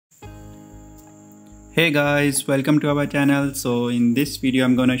Hey guys, welcome to our channel. So in this video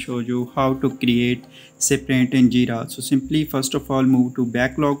I'm gonna show you how to create sprint in Jira. So simply first of all move to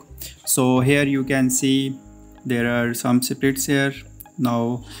backlog. So here you can see there are some sprints here.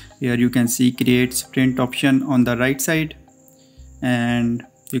 Now here you can see create sprint option on the right side, and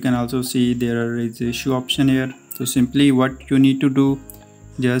you can also see there is issue option here. So simply what you need to do,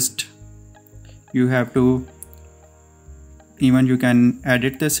 just you have to you can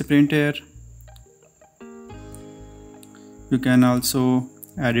edit the sprint here. You can also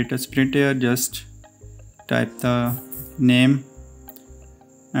edit a sprint here, just type the name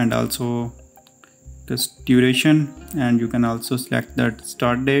and also the duration, and you can also select that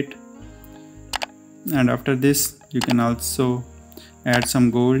start date, and after this you can also add some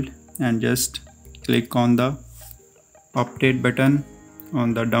gold and just click on the update button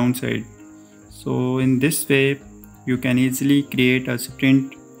on the downside. So in this way you can easily create a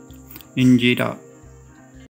sprint in Jira.